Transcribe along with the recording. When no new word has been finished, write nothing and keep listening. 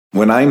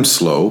When I'm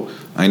slow,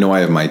 I know I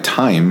have my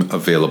time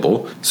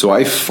available, so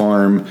I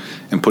farm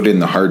and put in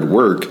the hard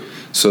work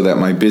so that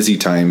my busy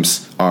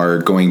times are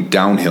going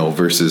downhill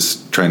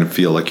versus trying to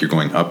feel like you're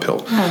going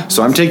uphill.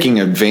 So I'm taking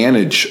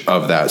advantage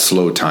of that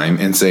slow time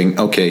and saying,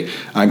 okay,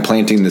 I'm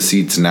planting the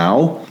seeds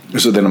now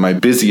so that in my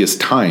busiest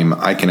time,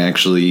 I can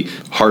actually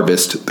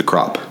harvest the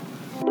crop.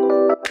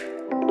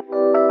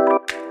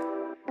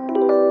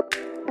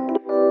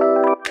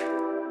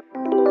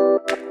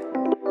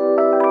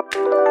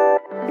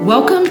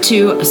 Welcome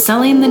to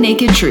Selling the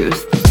Naked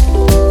Truth.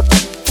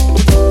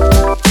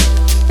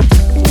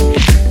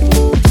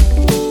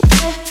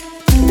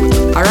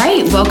 All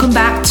right, welcome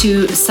back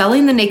to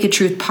Selling the Naked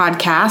Truth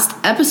podcast,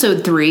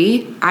 episode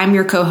 3. I'm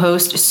your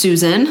co-host,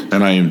 Susan.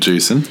 And I am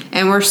Jason.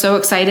 And we're so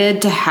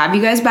excited to have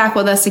you guys back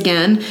with us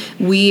again.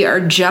 We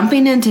are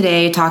jumping in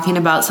today talking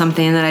about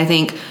something that I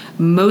think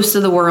most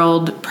of the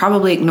world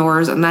probably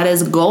ignores, and that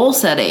is goal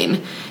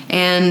setting.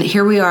 And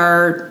here we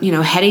are,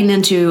 heading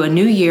into a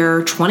new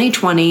year,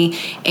 2020,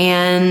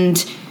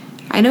 and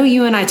I know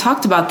you and I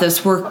talked about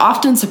this. We're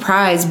often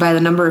surprised by the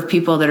number of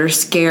people that are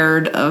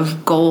scared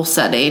of goal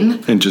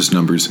setting. And just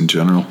numbers in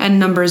general.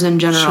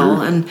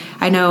 Sure. And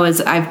I know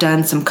as I've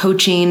done some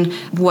coaching,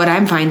 what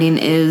I'm finding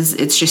is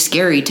it's just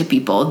scary to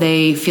people.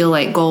 They feel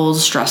like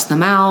goals stress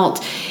them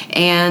out.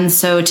 And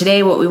so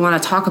today what we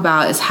want to talk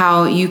about is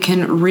how you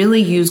can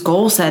really use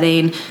goal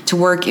setting to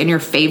work in your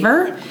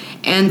favor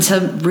and to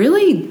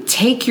really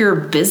take your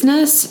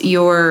business,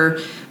 your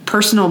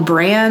personal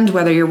brand,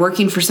 whether you're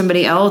working for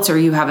somebody else or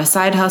you have a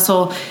side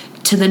hustle,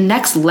 to the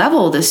next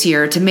level this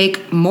year, to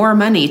make more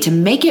money, to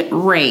make it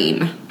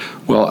rain.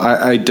 Well,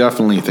 I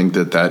definitely think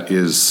that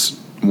is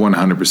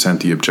 100%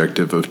 the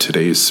objective of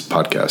today's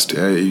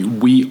podcast.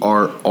 We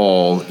are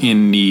all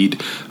in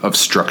need of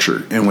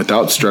structure. And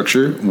without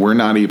structure, we're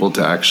not able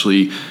to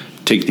actually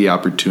take the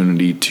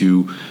opportunity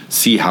to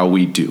see how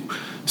we do.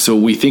 So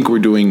we think we're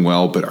doing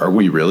well, but are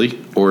we really?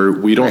 Or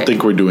we don't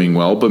think we're doing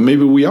well, but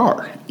maybe we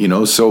are,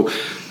 So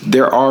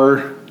there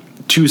are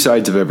two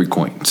sides of every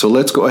coin. So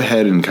let's go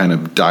ahead and kind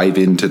of dive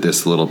into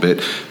this a little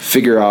bit,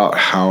 figure out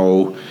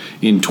how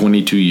in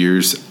 22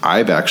 years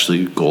I've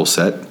actually goal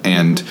set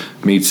and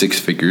made six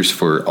figures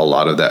for a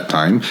lot of that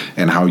time,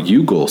 and how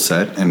you goal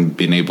set and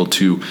been able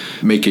to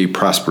make a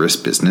prosperous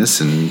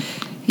business and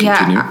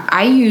continue. Yeah,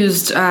 I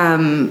used,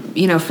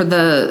 for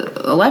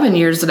the 11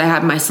 years that I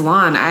had my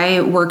salon,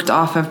 I worked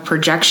off of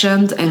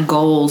projections and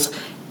goals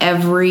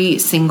every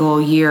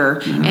single year.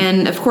 Mm-hmm.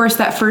 And of course,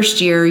 that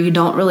first year, you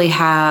don't really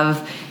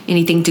have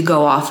anything to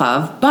go off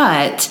of.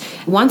 But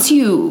once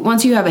you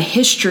have a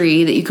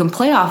history that you can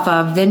play off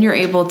of, then you're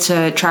able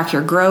to track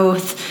your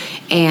growth,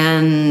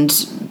 and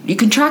you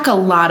can track a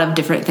lot of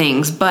different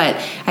things. But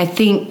I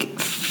think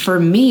for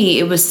me,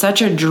 it was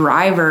such a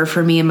driver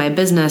for me in my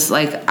business.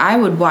 Like, I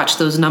would watch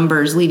those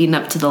numbers leading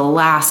up to the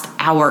last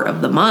hour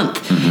of the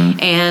month. Mm-hmm.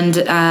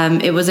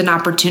 And it was an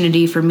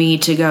opportunity for me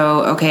to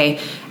go, okay,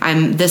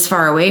 I'm this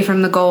far away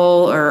from the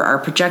goal or our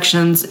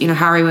projections.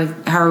 How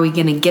are we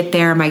going to get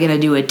there? Am I going to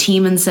do a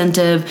team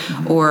incentive?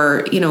 Mm-hmm.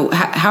 Or,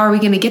 how are we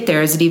going to get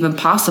there? Is it even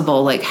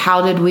possible? Like,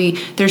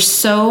 there's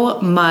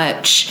so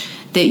much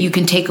that you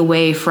can take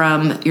away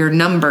from your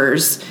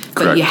numbers, but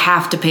Correct. You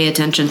have to pay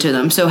attention to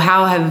them. So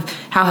how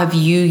have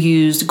you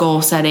used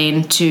goal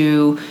setting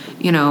to,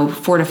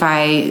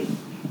 fortify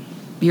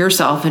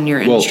yourself in your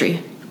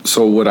industry?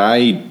 So what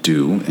I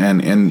do,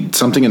 and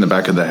something in the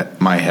back of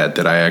my head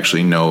that I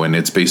actually know, and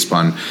it's based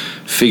upon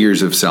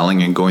figures of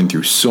selling and going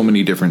through so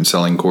many different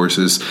selling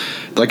courses.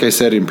 Like I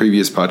said in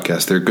previous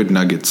podcasts, there are good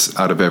nuggets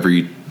out of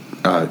every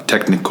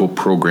technical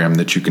program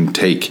that you can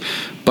take.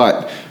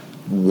 But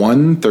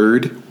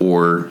 1/3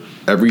 or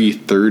every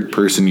third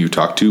person you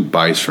talk to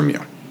buys from you.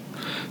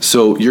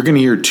 So you're going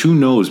to hear 2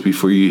 no's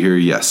before you hear a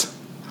yes.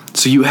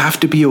 So you have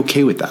to be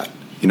okay with that.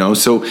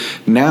 So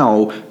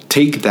now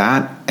take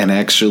that and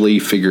actually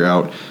figure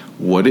out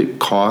what it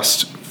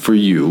costs for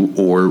you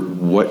or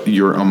what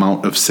your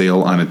amount of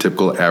sale on a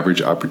typical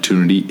average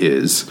opportunity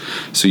is.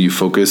 So you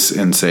focus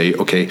and say,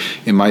 okay,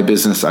 in my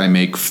business, I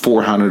make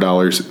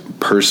 $400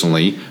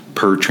 personally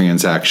per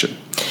transaction.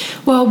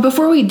 Well,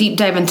 before we deep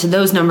dive into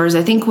those numbers,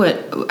 I think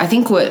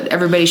what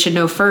everybody should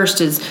know first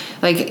is,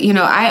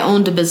 I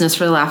owned a business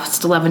for the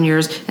last 11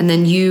 years, and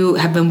then you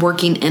have been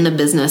working in a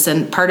business,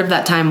 and part of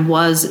that time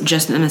was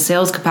just in a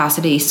sales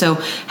capacity. So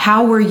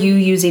how were you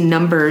using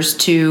numbers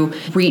to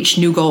reach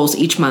new goals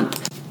each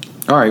month?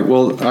 All right.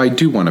 Well, I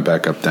do want to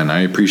back up then.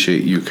 I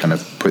appreciate you kind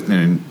of putting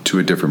it into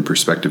a different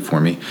perspective for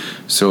me.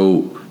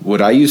 So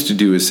what I used to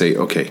do is say,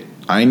 okay,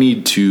 I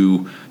need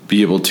to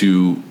be able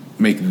to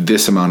make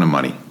this amount of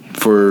money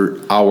for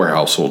our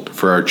household,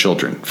 for our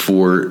children,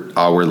 for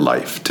our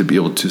life, to be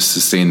able to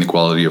sustain the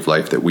quality of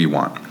life that we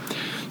want.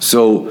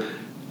 So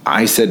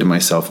I said to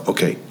myself,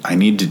 okay, I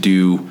need to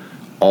do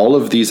all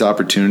of these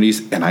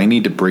opportunities, and I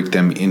need to break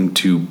them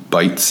into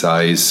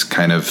bite-sized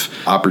kind of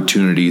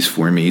opportunities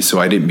for me so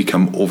I didn't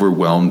become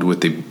overwhelmed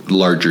with a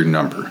larger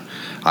number.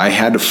 I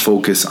had to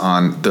focus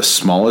on the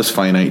smallest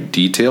finite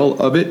detail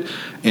of it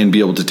and be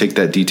able to take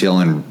that detail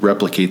and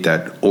replicate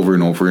that over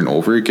and over and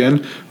over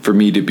again for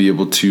me to be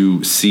able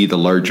to see the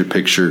larger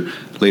picture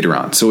later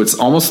on. So it's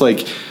almost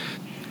like,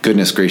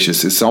 goodness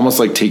gracious, it's almost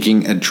like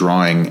taking a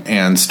drawing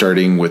and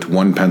starting with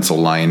one pencil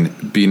line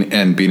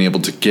being able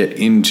to get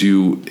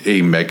into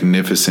a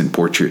magnificent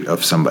portrait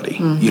of somebody,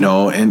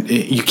 and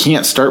you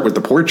can't start with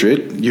the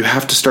portrait. You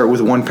have to start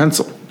with one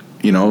pencil,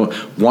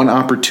 one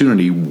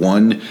opportunity,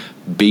 one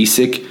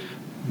basic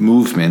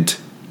movement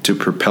to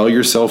propel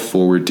yourself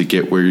forward to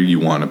get where you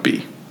want to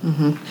be.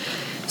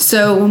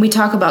 So when we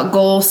talk about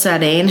goal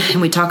setting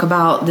and we talk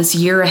about this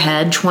year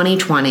ahead,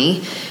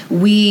 2020,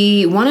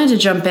 we wanted to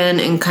jump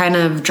in and kind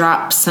of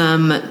drop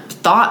some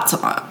thoughts,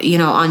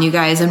 on you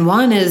guys. And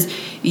one is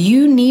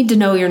you need to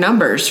know your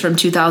numbers from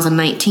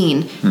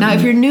 2019. Now,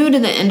 if you're new to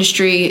the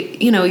industry,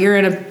 you're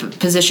in a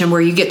position where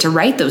you get to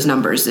write those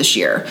numbers this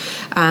year.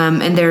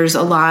 And there's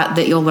a lot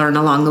that you'll learn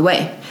along the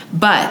way.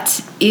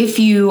 But if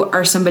you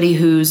are somebody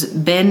who's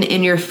been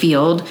in your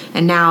field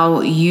and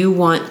now you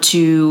want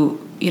to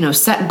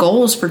set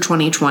goals for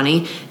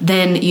 2020,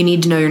 then you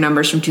need to know your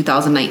numbers from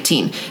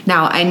 2019.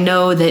 Now, I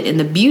know that in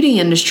the beauty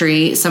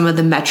industry, some of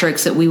the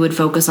metrics that we would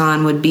focus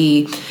on would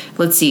be,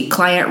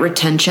 client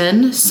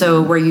retention.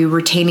 So where you're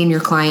retaining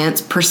your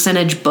clients,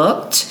 percentage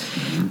booked,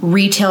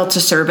 retail to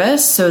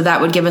service. So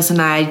that would give us an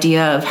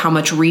idea of how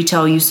much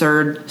retail you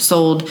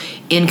sold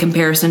in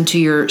comparison to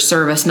your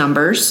service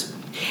numbers.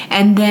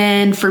 And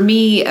then for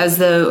me, as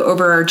the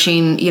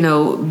overarching,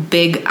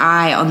 big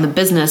eye on the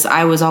business,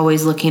 I was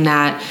always looking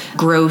at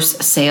gross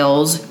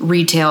sales,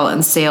 retail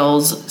and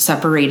sales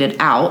separated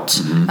out,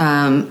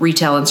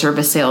 retail and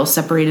service sales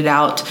separated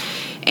out.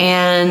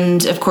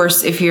 And of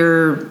course, if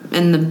you're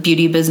in the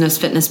beauty business,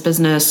 fitness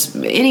business,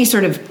 any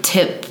sort of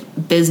tip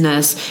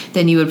business,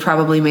 then you would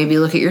probably maybe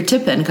look at your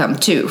tip income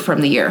too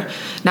from the year.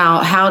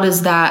 Now, how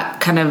does that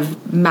kind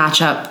of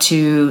match up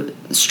to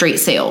straight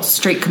sales,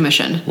 straight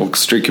commission? Well,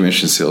 straight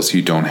commission sales,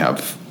 you don't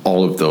have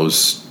all of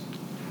those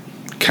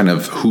kind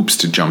of hoops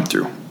to jump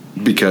through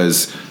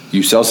because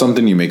you sell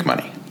something, you make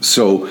money.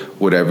 So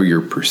whatever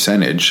your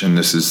percentage, and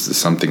this is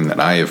something that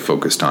I have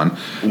focused on,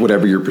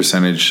 whatever your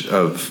percentage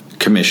of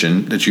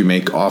commission that you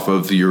make off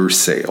of your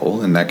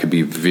sale, and that could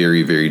be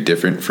very, very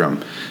different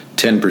from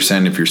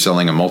 10% if you're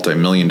selling a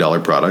multi-million-dollar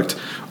product,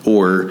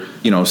 or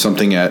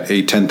something at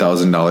a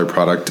 $10,000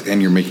 product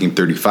and you're making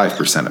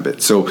 35% of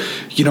it. So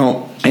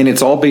and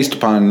it's all based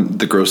upon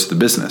the gross of the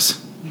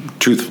business.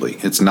 Truthfully,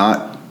 it's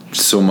not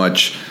so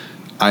much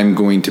I'm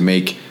going to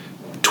make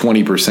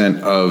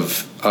 20%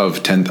 of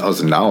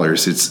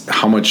 $10,000. It's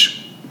how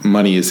much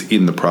money is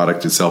in the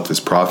product itself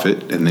is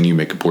profit, and then you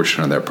make a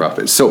portion of that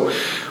profit. So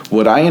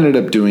what I ended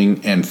up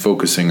doing and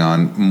focusing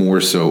on more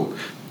so,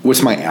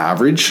 what's my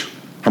average?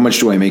 How much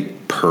do I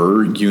make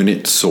per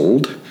unit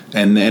sold?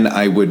 And then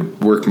I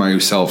would work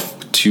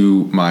myself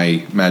to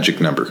my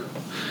magic number.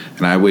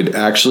 And I would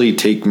actually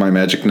take my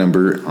magic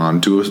number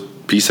onto a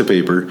piece of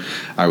paper.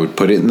 I would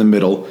put it in the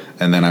middle,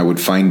 and then I would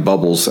find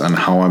bubbles on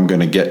how I'm going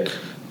to get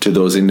to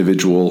those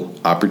individual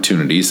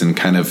opportunities and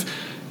kind of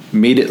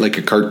made it like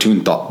a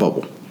cartoon thought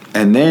bubble.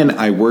 And then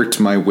I worked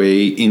my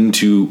way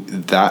into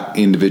that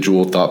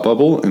individual thought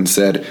bubble and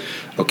said,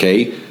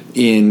 okay,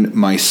 in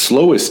my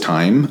slowest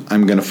time,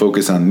 I'm going to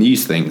focus on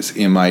these things.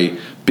 In my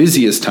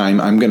busiest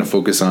time, I'm going to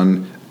focus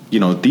on,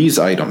 these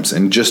items,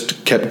 and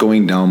just kept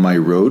going down my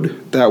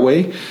road that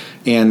way.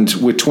 And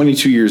with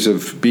 22 years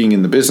of being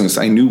in the business,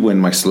 I knew when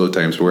my slow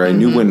times were. I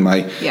knew when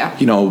my,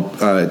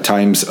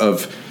 times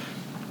of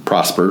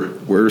prosper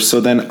were.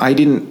 So then I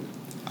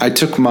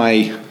took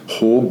my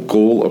whole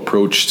goal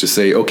approach to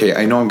say, okay,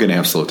 I know I'm going to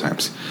have slow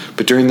times,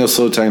 but during those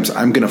slow times,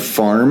 I'm going to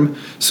farm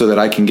so that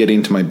I can get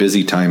into my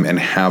busy time and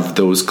have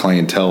those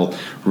clientele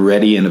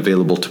ready and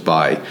available to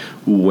buy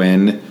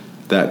when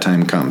that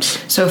time comes.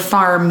 So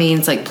farm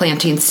means like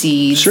planting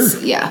seeds. Sure.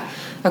 Yeah.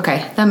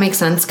 Okay, that makes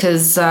sense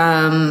because,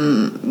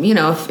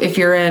 if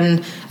you're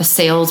in a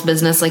sales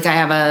business, like I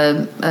have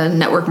a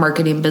network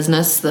marketing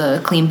business, the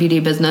clean beauty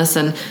business,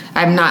 and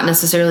I'm not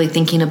necessarily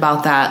thinking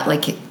about that.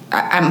 Like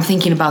I'm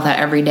thinking about that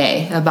every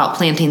day, about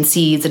planting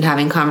seeds and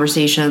having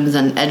conversations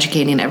and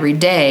educating every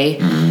day.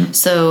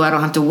 So I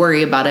don't have to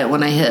worry about it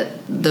when I hit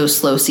those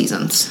slow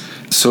seasons.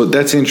 So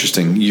that's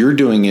interesting. You're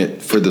doing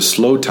it for the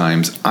slow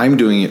times. I'm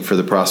doing it for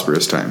the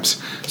prosperous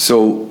times.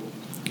 So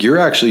you're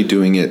actually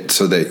doing it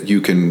so that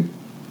you can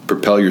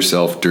propel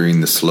yourself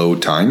during the slow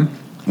time.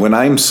 When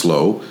I'm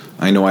slow,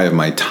 I know I have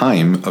my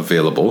time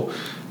available.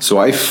 So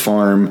I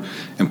farm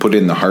and put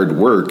in the hard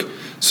work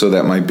so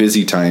that my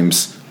busy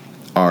times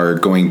are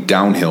going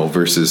downhill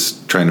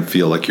versus trying to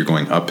feel like you're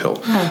going uphill.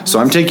 Oh, so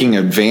I'm taking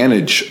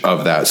advantage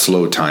of that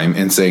slow time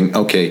and saying,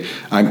 okay,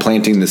 I'm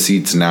planting the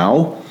seeds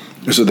now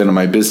so that in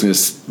my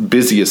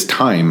busiest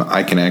time,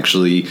 I can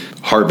actually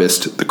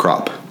harvest the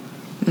crop.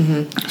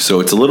 So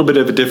it's a little bit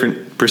of a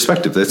different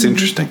perspective. That's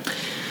interesting.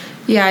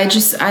 Yeah,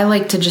 I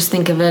like to just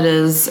think of it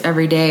as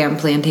every day I'm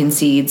planting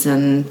seeds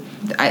and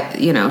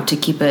to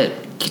keep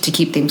it to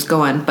keep things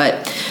going.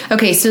 But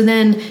okay, so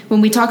then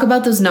when we talk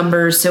about those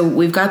numbers, so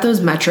we've got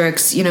those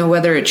metrics,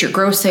 whether it's your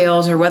gross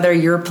sales or whether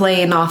you're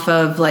playing off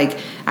of like,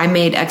 I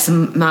made X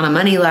amount of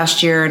money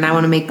last year and I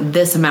want to make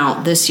this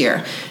amount this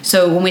year.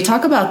 So when we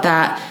talk about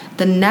that,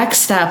 the next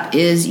step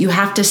is you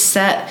have to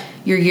set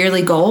your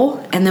yearly goal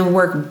and then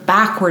work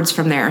backwards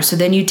from there. So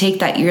then you take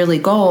that yearly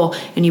goal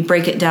and you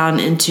break it down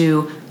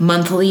into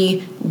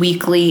monthly,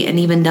 weekly, and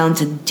even down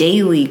to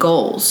daily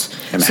goals.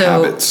 And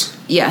habits.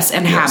 Yes,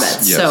 and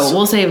habits. Yes. So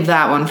we'll save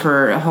that one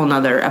for a whole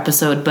nother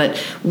episode. But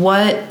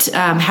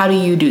how do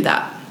you do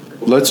that?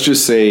 Let's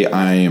just say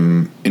I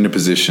am in a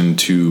position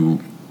to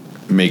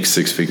make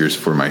six figures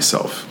for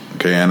myself.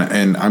 Okay,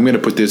 and I'm going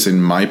to put this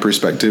in my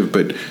perspective,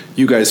 but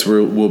you guys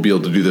will be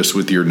able to do this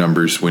with your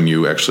numbers when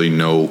you actually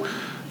know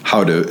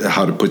how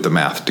to put the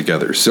math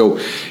together. So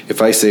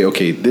if I say,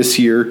 okay, this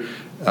year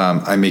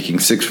I'm making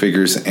six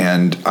figures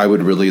and I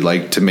would really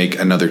like to make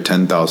another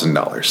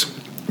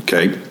 $10,000.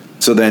 Okay,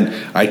 so then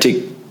I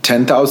take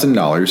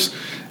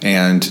 $10,000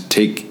 and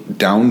take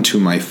down to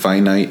my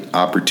finite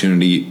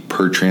opportunity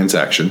per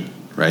transaction,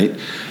 right?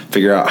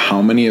 Figure out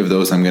how many of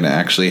those I'm going to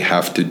actually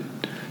have to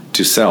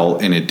sell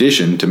in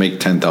addition to make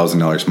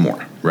 $10,000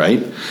 more,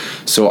 right?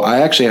 So I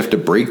actually have to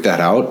break that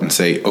out and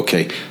say,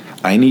 okay,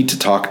 I need to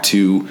talk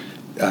to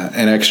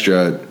an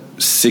extra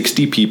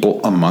 60 people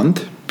a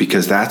month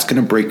because that's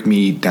going to break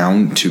me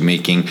down to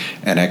making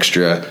an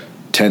extra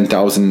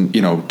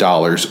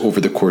 $10,000 over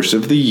the course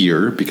of the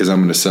year because I'm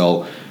going to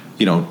sell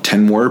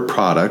 10 more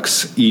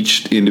products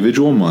each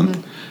individual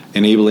month,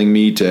 enabling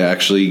me to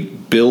actually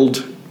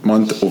build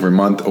month over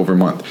month over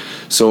month.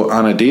 So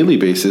on a daily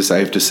basis, I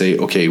have to say,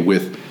 okay,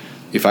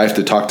 if I have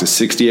to talk to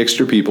 60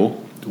 extra people,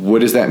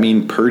 what does that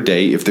mean per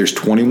day? If there's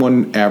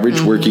 21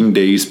 average working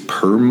days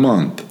per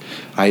month,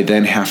 I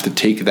then have to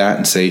take that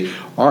and say,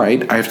 all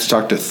right, I have to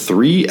talk to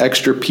 3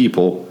 extra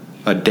people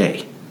a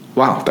day.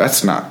 Wow,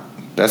 that's not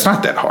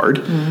that hard.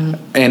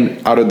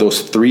 And out of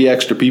those 3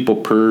 extra people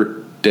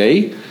per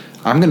day,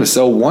 I'm going to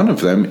sell one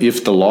of them.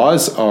 If the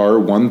laws are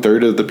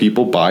 1/3 of the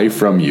people buy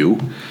from you,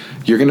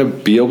 you're going to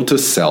be able to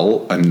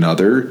sell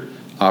another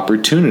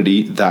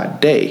opportunity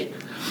that day.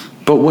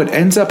 But what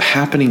ends up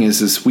happening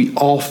is we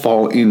all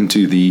fall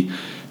into the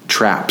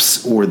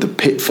traps or the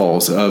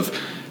pitfalls of,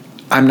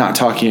 I'm not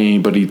talking to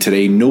anybody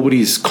today.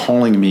 Nobody's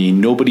calling me.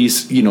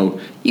 Nobody's,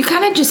 You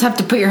kind of just have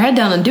to put your head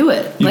down and do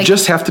it. You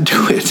just have to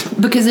do it.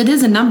 Because it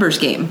is a numbers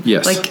game.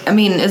 Yes.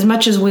 As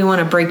much as we want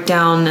to break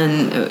down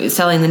and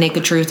selling the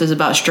naked truth is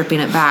about stripping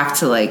it back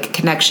to like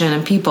connection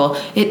and people,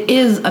 it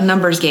is a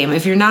numbers game.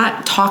 If you're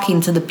not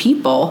talking to the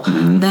people,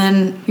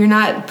 then you're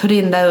not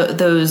putting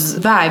those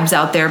vibes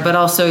out there, but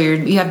also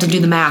you have to do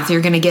the math.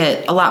 You're going to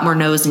get a lot more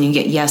no's than you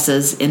get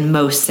yeses in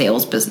most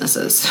sales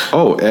businesses.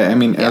 Oh,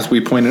 as we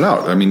pointed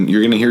out,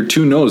 you're going to hear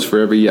 2 no's for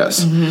every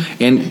yes.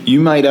 And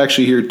you might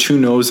actually hear 2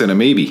 no's and a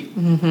maybe.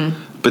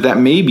 But that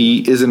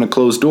maybe isn't a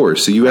closed door.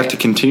 So you have to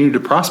continue to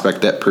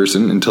prospect that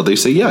person until they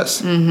say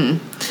yes.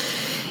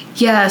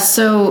 Yeah,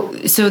 so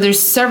there's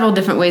several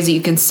different ways that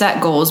you can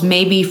set goals.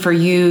 Maybe for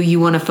you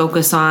want to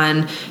focus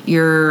on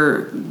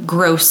your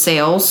gross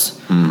sales.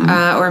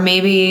 Or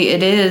maybe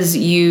it is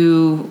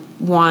you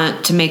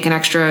want to make an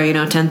extra,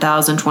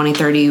 10,000, 20,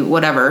 30,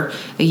 whatever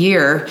a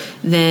year,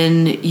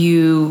 then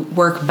you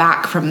work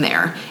back from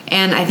there.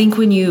 And I think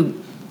when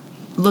you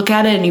look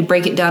at it and you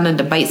break it down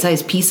into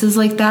bite-sized pieces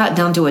like that,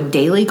 down to a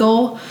daily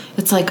goal,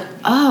 it's like,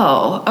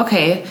 oh,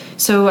 okay,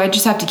 so I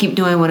just have to keep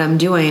doing what I'm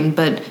doing,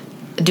 but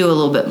do a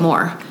little bit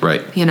more.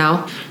 Right.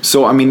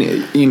 So,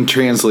 in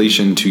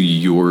translation to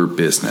your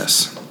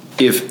business,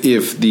 if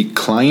the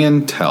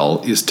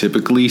clientele is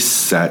typically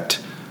set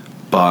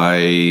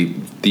by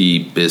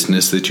the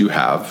business that you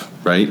have,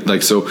 right?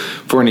 Like, so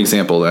for an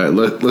example,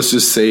 let's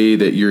just say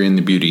that you're in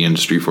the beauty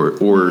industry the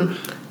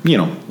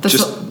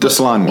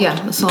salon world.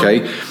 Yeah, the salon.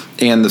 Okay.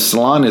 And the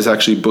salon is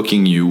actually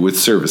booking you with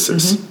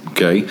services.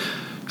 Okay.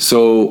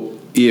 So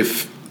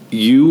if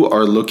you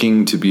are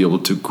looking to be able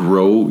to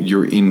grow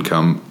your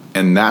income,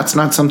 and that's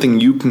not something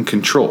you can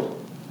control,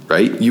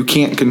 right? You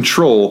can't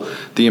control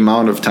the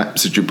amount of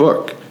times that you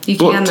book. You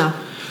can, though.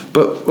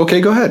 But, okay,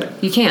 go ahead.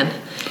 You can.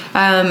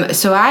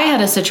 So I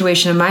had a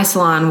situation in my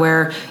salon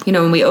where,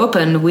 when we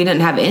opened, we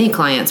didn't have any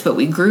clients, but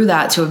we grew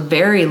that to a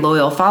very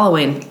loyal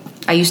following.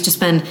 I used to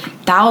spend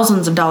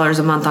thousands of dollars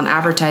a month on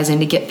advertising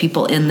to get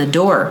people in the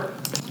door.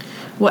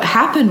 What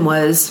happened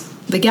was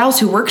the gals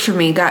who worked for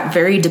me got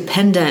very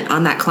dependent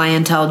on that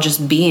clientele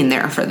just being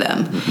there for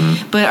them.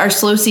 But our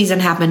slow season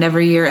happened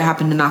every year. It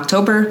happened in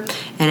October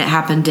and it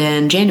happened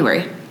in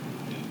January.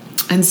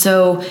 And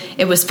so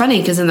it was funny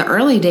because in the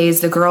early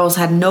days, the girls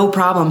had no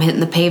problem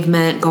hitting the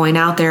pavement, going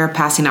out there,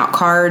 passing out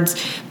cards.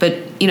 But,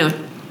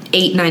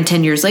 8, 9,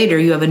 10 years later,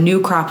 you have a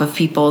new crop of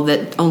people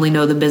that only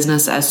know the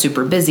business as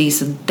super busy,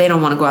 so they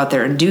don't want to go out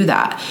there and do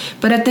that.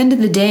 But at the end of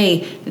the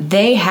day,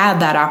 they had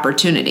that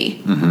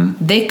opportunity.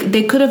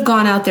 They could have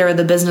gone out there with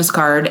a business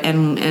card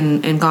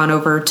and gone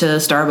over to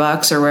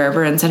Starbucks or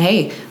wherever and said,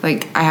 hey,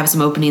 like, I have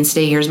some openings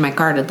today. Here's my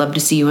card. I'd love to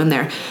see you in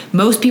there.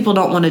 Most people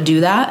don't want to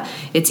do that.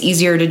 It's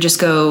easier to just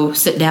go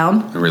sit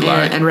down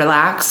and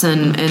relax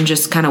and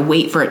just kind of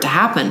wait for it to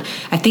happen.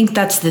 I think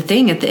that's the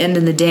thing at the end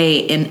of the day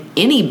in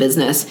any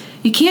business.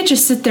 You can't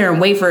just sit there and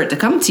wait for it to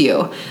come to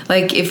you.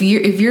 Like if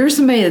you're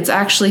somebody that's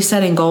actually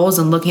setting goals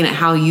and looking at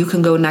how you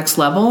can go next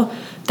level,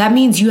 that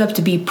means you have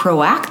to be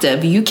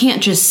proactive. You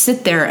can't just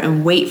sit there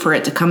and wait for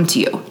it to come to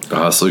you. The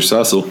hustler's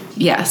hustle.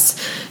 Yes.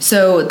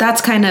 So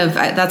that's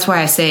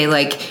why I say,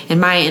 like, in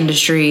my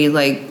industry,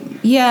 like,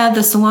 yeah,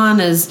 the salon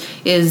is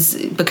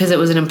because it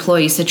was an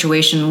employee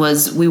situation,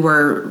 we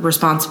were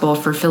responsible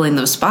for filling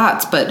those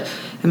spots. But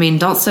I mean,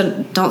 don't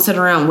sit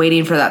around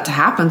waiting for that to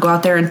happen. Go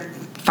out there and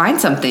find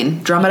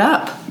something, drum it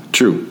up.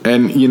 True.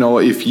 And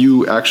if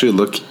you actually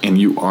look and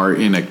you are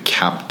in a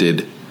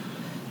capted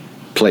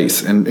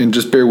place, and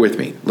just bear with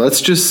me,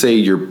 let's just say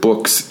your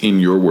books in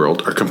your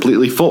world are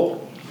completely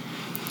full.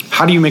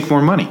 How do you make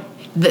more money?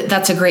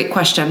 That's a great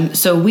question.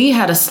 So we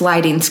had a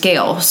sliding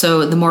scale.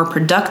 So the more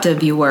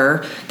productive you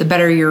were, the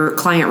better your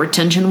client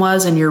retention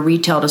was and your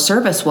retail to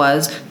service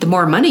was, the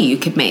more money you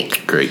could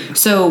make. Great.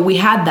 So we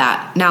had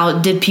that.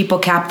 Now, did people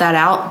cap that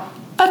out?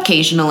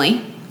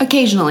 Occasionally.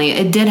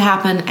 It did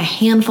happen a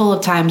handful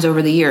of times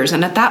over the years.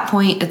 And at that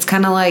point, it's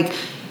kind of like,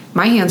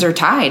 my hands are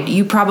tied.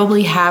 You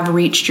probably have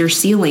reached your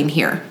ceiling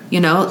here,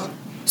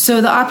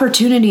 So the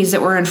opportunities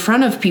that were in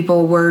front of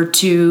people were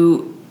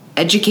to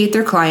educate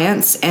their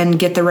clients and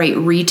get the right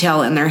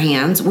retail in their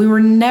hands. We were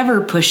never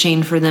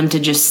pushing for them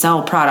to just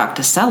sell product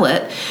to sell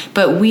it,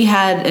 but we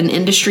had an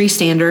industry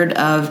standard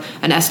of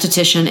an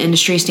esthetician.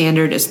 Industry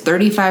standard is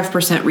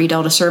 35%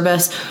 retail to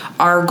service.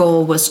 Our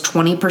goal was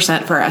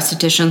 20% for our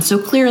estheticians. So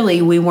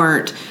clearly we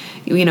weren't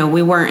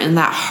in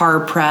that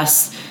hard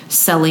press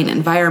selling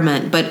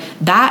environment, but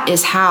that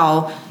is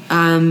how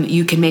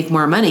you can make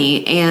more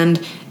money.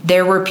 And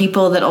there were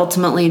people that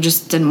ultimately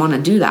just didn't want to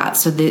do that.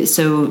 So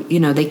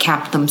they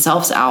capped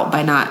themselves out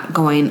by not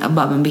going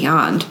above and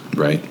beyond.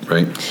 Right.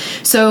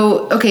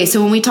 So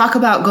when we talk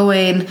about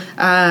going,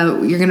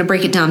 you're going to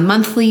break it down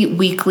monthly,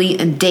 weekly,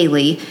 and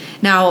daily.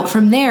 Now,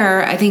 from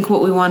there, I think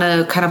what we want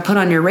to kind of put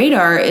on your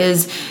radar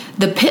is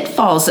the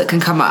pitfalls that can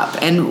come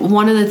up. And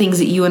one of the things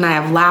that you and I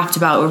have laughed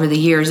about over the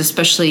years,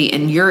 especially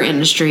in your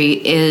industry,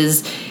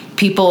 is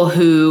people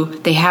who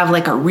they have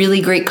like a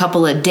really great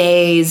couple of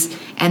days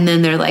and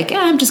then they're like,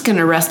 I'm just going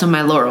to rest on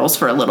my laurels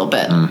for a little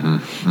bit.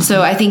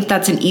 So I think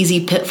that's an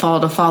easy pitfall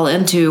to fall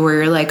into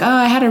where you're like,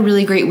 I had a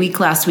really great week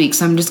last week,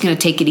 so I'm just going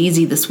to take it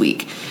easy this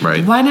week.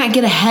 Right. Why not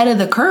get ahead of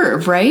the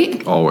curve,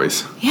 right?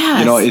 Always.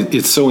 Yes.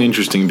 It's so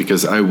interesting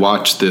because I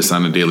watch this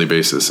on a daily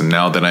basis. And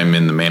now that I'm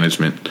in the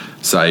management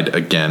side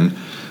again,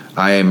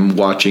 I am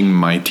watching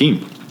my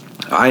team.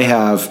 I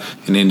have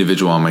an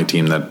individual on my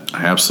team that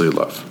I absolutely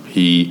love.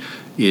 He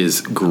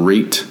is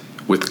great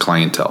with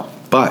clientele,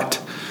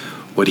 but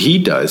what he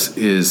does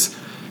is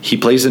he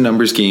plays a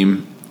numbers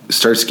game,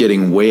 starts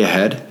getting way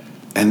ahead,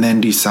 and then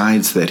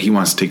decides that he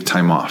wants to take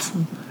time off.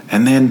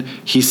 And then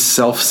he's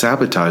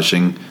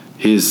self-sabotaging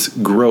his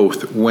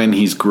growth when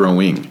he's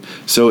growing.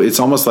 So it's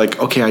almost like,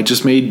 okay, I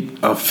just made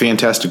a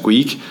fantastic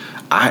week.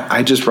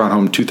 I just brought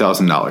home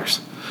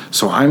 $2,000.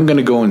 So I'm going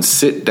to go and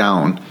sit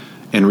down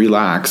and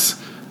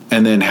relax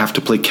and then have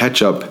to play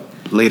catch up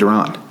later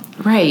on.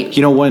 Right.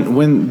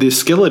 When the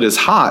skillet is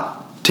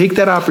hot, take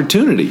that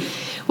opportunity.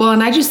 Well,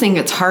 and I just think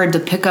it's hard to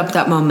pick up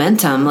that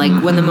momentum.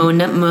 Like when the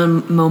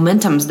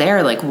momentum's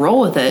there, like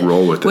roll with it.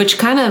 Which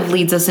kind of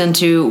leads us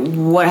into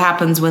what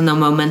happens when the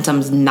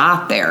momentum's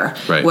not there.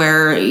 Right.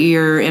 Where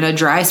you're in a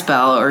dry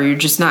spell or you're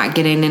just not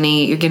getting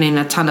you're getting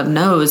a ton of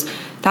no's.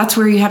 That's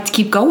where you have to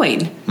keep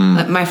going.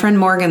 Like my friend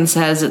Morgan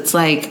says, it's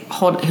like,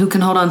 who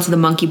can hold on to the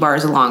monkey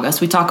bars the longest?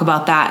 We talk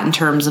about that in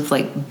terms of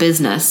like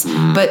business.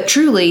 But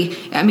truly,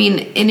 I mean,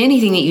 in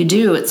anything that you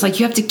do, it's like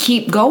you have to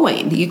keep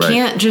going. You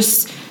can't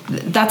just...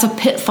 That's a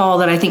pitfall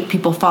that I think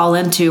people fall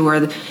into,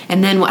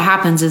 and then what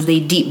happens is they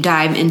deep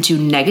dive into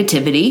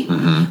negativity,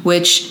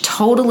 which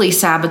totally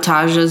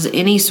sabotages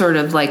any sort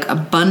of like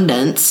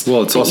abundance.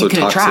 Well, it's also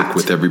toxic attract.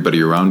 With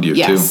everybody around you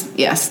too.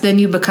 Yes. Then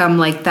you become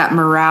like that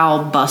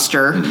morale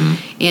buster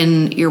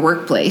in your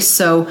workplace.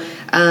 So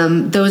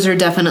those are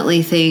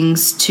definitely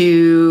things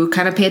to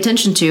kind of pay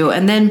attention to.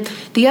 And then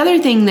the other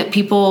thing that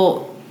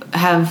people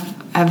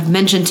have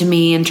mentioned to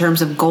me in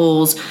terms of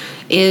goals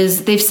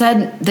is they've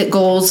said that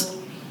goals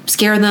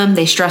scare them,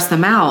 they stress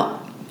them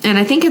out. And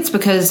I think it's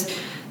because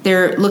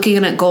they're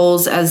looking at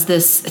goals as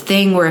this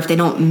thing where if they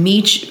don't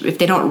reach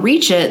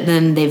it,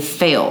 then they've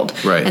failed.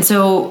 Right. And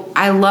so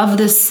I love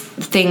this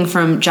thing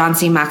from John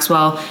C.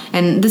 Maxwell,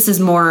 and this is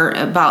more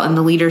about in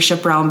the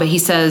leadership realm, but he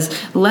says,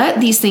 let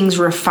these things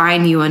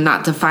refine you and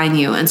not define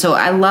you. And so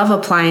I love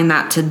applying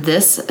that to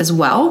this as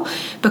well,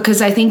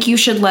 because I think you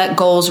should let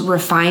goals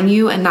refine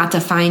you and not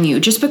define you.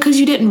 Just because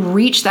you didn't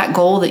reach that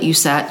goal that you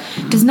set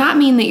does not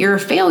mean that you're a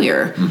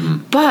failure.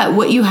 But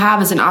what you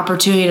have is an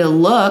opportunity to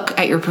look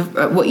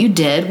at what you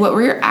did, what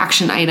were your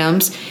action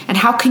items, and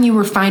how can you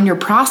refine your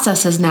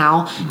processes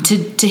now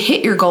to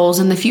hit your goals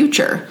in the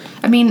future.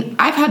 I mean,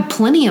 I've had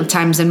plenty of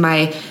times in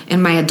my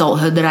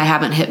adulthood that I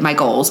haven't hit my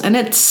goals, and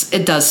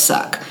it does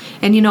suck.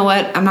 And you know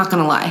what? I'm not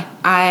going to lie.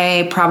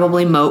 I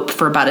probably mope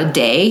for about a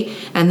day,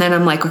 and then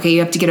I'm like, okay, you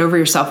have to get over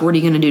yourself. What are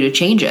you going to do to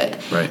change it?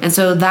 Right. And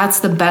so that's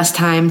the best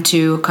time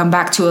to come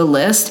back to a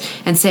list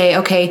and say,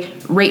 okay,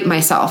 rate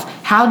myself.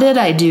 How did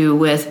I do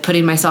with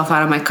putting myself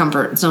out of my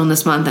comfort zone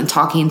this month and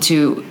talking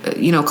to,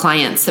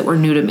 clients that were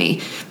new to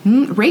me?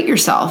 Rate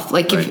yourself.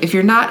 Like Right. if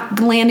you're not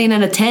landing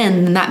at a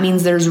 10, then that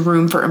means there's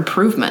room for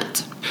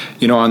improvement.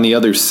 On the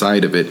other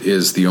side of it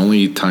is the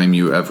only time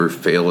you ever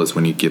fail is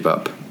when you give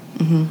up.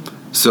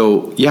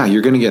 So, yeah,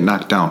 you're going to get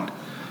knocked down.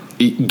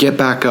 Get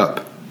back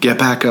up. Get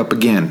back up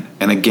again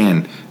and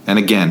again and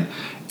again.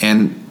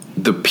 And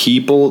the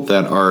people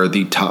that are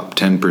the top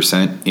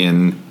 10%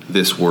 in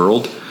this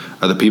world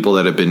are the people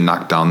that have been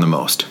knocked down the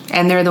most.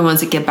 And they're the ones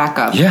that get back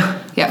up.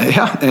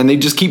 Yeah. And they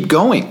just keep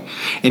going.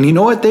 And you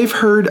know what? They've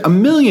heard a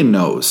million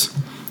no's.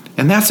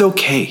 And that's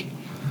okay.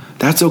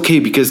 That's okay,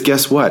 because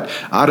guess what?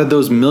 Out of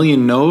those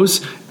million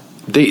no's,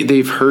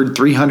 they've heard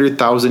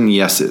 300,000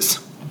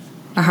 yeses.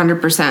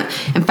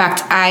 100%. In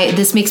fact,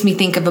 this makes me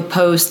think of a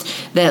post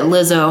that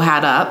Lizzo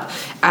had up.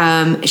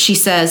 She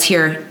says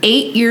here,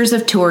 8 years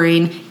of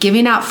touring,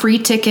 giving out free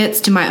tickets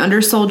to my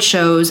undersold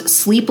shows,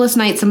 sleepless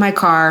nights in my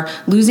car,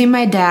 losing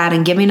my dad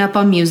and giving up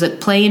on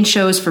music, playing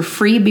shows for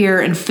free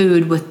beer and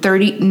food with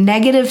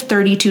negative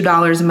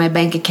 $32 in my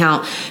bank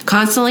account,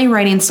 constantly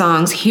writing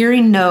songs,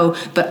 hearing no,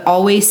 but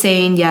always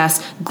saying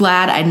yes,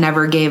 glad I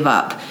never gave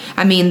up.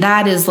 I mean,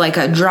 that is like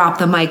a drop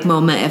the mic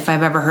moment if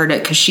I've ever heard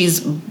it, because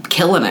she's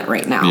killing it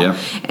right now. Yeah.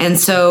 And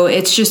so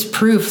it's just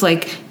proof,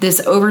 like, this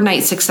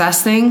overnight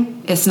success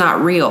thing, it's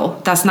not real.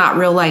 That's not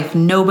real life.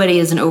 Nobody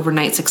is an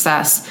overnight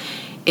success.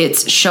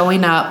 It's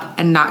showing up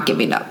and not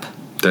giving up.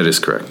 That is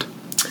correct.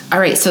 All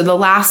right, so the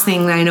last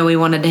thing that I know we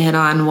wanted to hit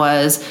on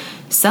was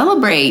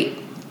celebration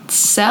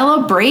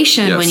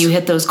Yes. when you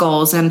hit those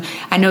goals. And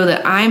I know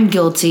that I'm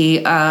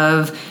guilty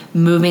of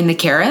moving the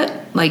carrot,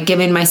 like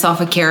giving myself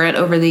a carrot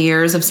over the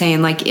years of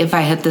saying, like, if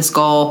I hit this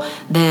goal,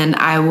 then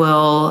I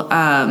will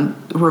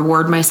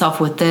reward myself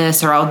with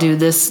this, or I'll do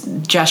this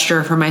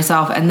gesture for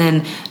myself, and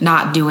then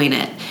not doing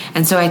it.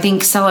 And so I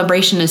think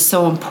celebration is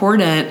so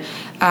important.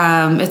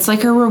 It's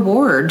like a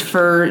reward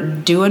for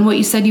doing what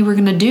you said you were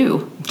going to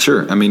do.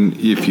 Sure. I mean,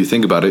 if you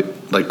think about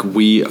it, like,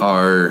 we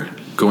are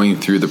going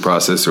through the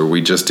process, or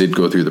we just did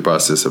go through the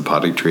process of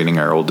potty training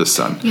our oldest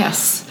son.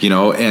 Yes.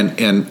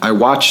 And I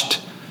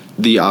watched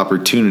the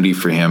opportunity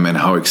for him and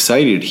how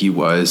excited he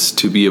was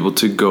to be able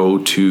to go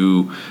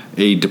to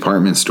a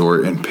department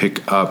store and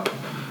pick up,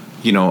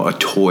 a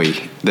toy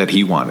that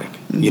he wanted.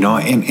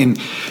 And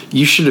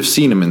you should have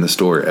seen him in the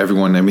store,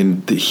 everyone. I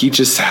mean, he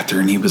just sat there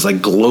and he was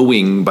like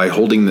glowing by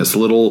holding this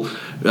little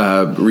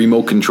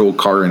remote control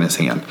car in his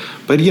hand.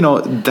 But,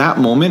 that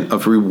moment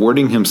of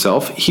rewarding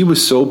himself, he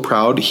was so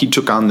proud. He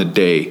took on the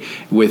day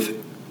with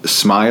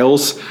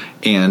smiles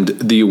and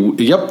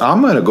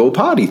I'm going to go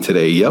potty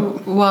today.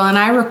 Yep. Well, and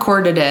I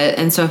recorded it.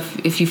 And so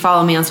if you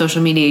follow me on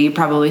social media, you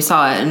probably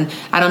saw it. And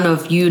I don't know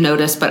if you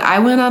noticed, but I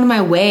went out of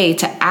my way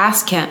to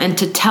ask him and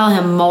to tell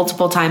him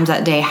multiple times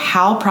that day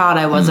how proud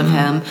I was of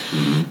him,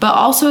 but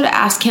also to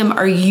ask him,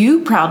 are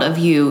you proud of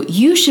you?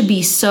 You should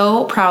be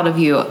so proud of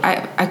you.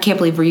 I can't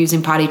believe we're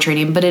using potty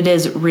training, but it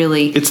is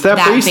really it's that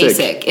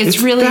basic.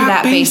 It's really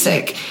that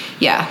basic.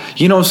 Yeah.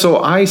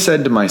 So I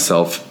said to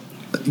myself,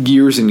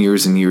 years and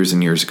years and years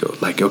and years ago,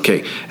 like,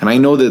 okay, and I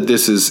know that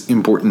this is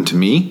important to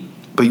me,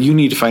 but you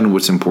need to find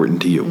what's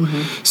important to you.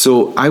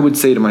 So I would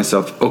say to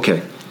myself,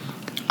 okay,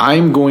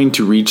 I'm going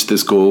to reach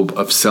this goal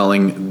of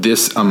selling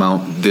this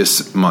amount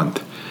this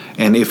month.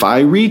 And if I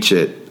reach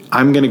it,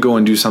 I'm going to go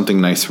and do something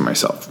nice for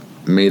myself.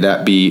 May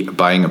that be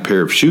buying a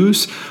pair of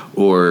shoes,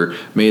 or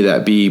may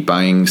that be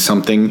buying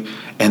something.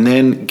 And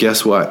then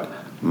guess what?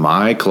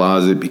 My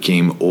closet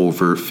became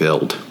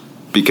overfilled,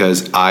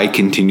 because I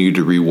continue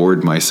to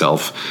reward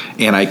myself,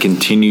 and I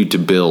continue to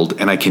build,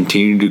 and I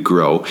continue to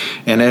grow,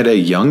 and at a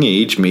young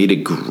age made a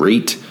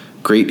great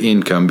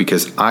income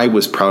because I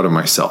was proud of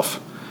myself.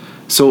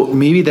 So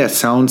maybe that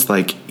sounds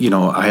like,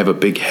 I have a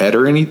big head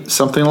or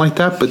something like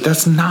that, but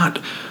that's not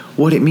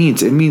what it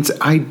means. It means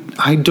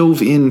I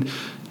dove in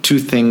to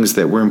things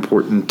that were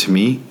important to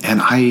me,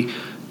 and I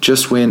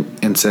just went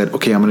and said,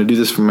 okay, I'm going to do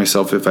this for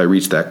myself if I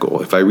reach that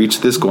goal. If I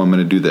reach this goal, I'm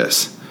going to do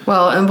this.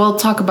 Well, and we'll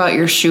talk about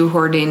your shoe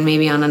hoarding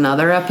maybe on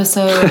another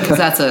episode, because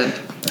that's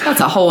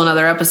a whole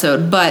another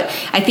episode. But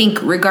I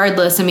think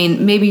regardless, I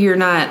mean, maybe you're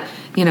not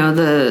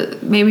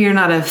maybe you're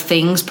not a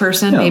things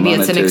person. Maybe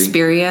monetary. It's an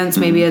experience.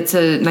 Maybe it's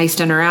a nice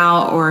dinner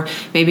out, or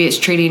maybe it's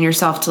treating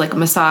yourself to like a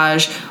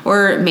massage,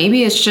 or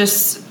maybe it's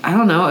just, I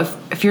don't know,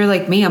 if you're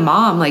like me, a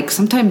mom, like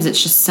sometimes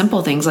it's just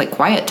simple things like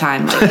quiet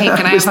time. Like, hey,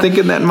 can I was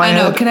thinking that in my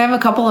head. Can I have a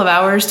couple of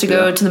hours to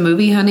go to the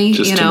movie, honey?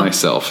 Just to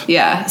myself.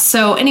 Yeah.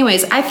 So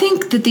anyways, I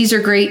think that these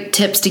are great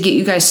tips to get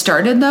you guys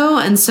started though.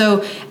 And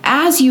so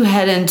as you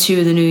head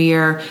into the new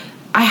year,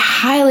 I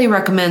highly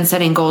recommend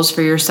setting goals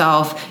for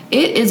yourself.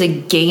 It is a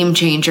game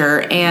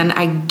changer, and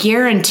I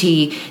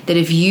guarantee that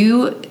if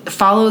you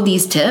follow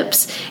these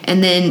tips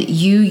and then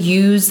you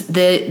use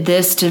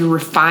this to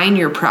refine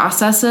your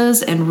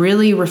processes and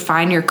really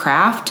refine your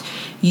craft,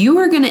 you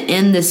are going to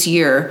end this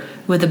year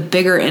with a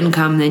bigger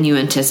income than you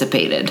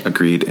anticipated.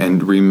 Agreed.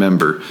 And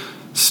remember,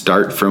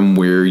 start from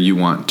where you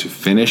want to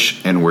finish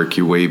and work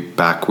your way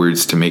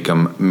backwards to make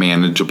them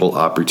manageable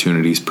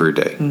opportunities per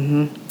day.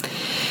 Mm-hmm.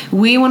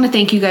 We want to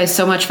thank you guys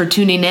so much for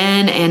tuning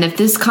in. And if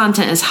this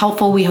content is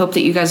helpful, we hope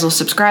that you guys will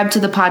subscribe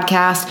to the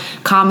podcast,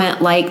 comment,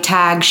 like,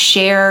 tag,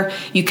 share.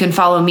 You can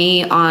follow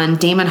me on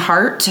Damon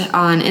Hart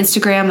on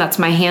Instagram. That's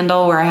my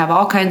handle, where I have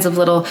all kinds of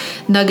little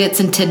nuggets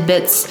and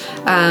tidbits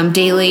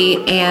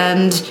daily.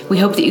 And we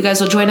hope that you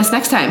guys will join us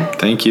next time.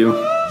 Thank you.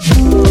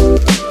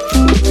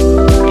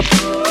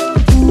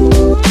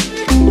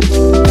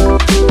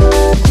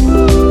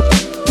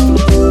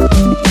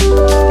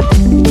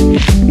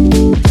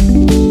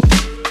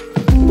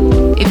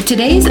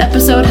 Today's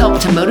episode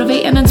helped to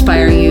motivate and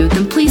inspire you,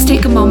 then please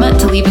take a moment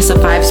to leave us a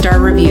 5-star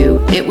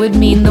review. It would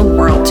mean the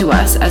world to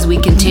us as we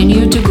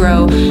continue to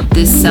grow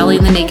this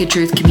Selling the Naked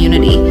Truth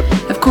community.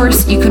 Of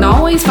course, you can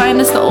always find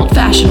us the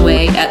old-fashioned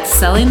way at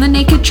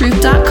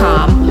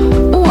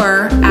sellingthenakedtruth.com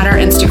or at our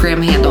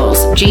Instagram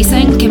handles.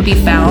 Jason can be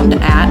found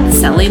at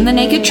Selling the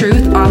Naked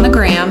Truth on the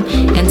gram,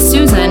 and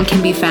Susan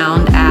can be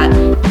found at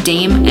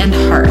Dame and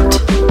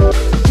Hart.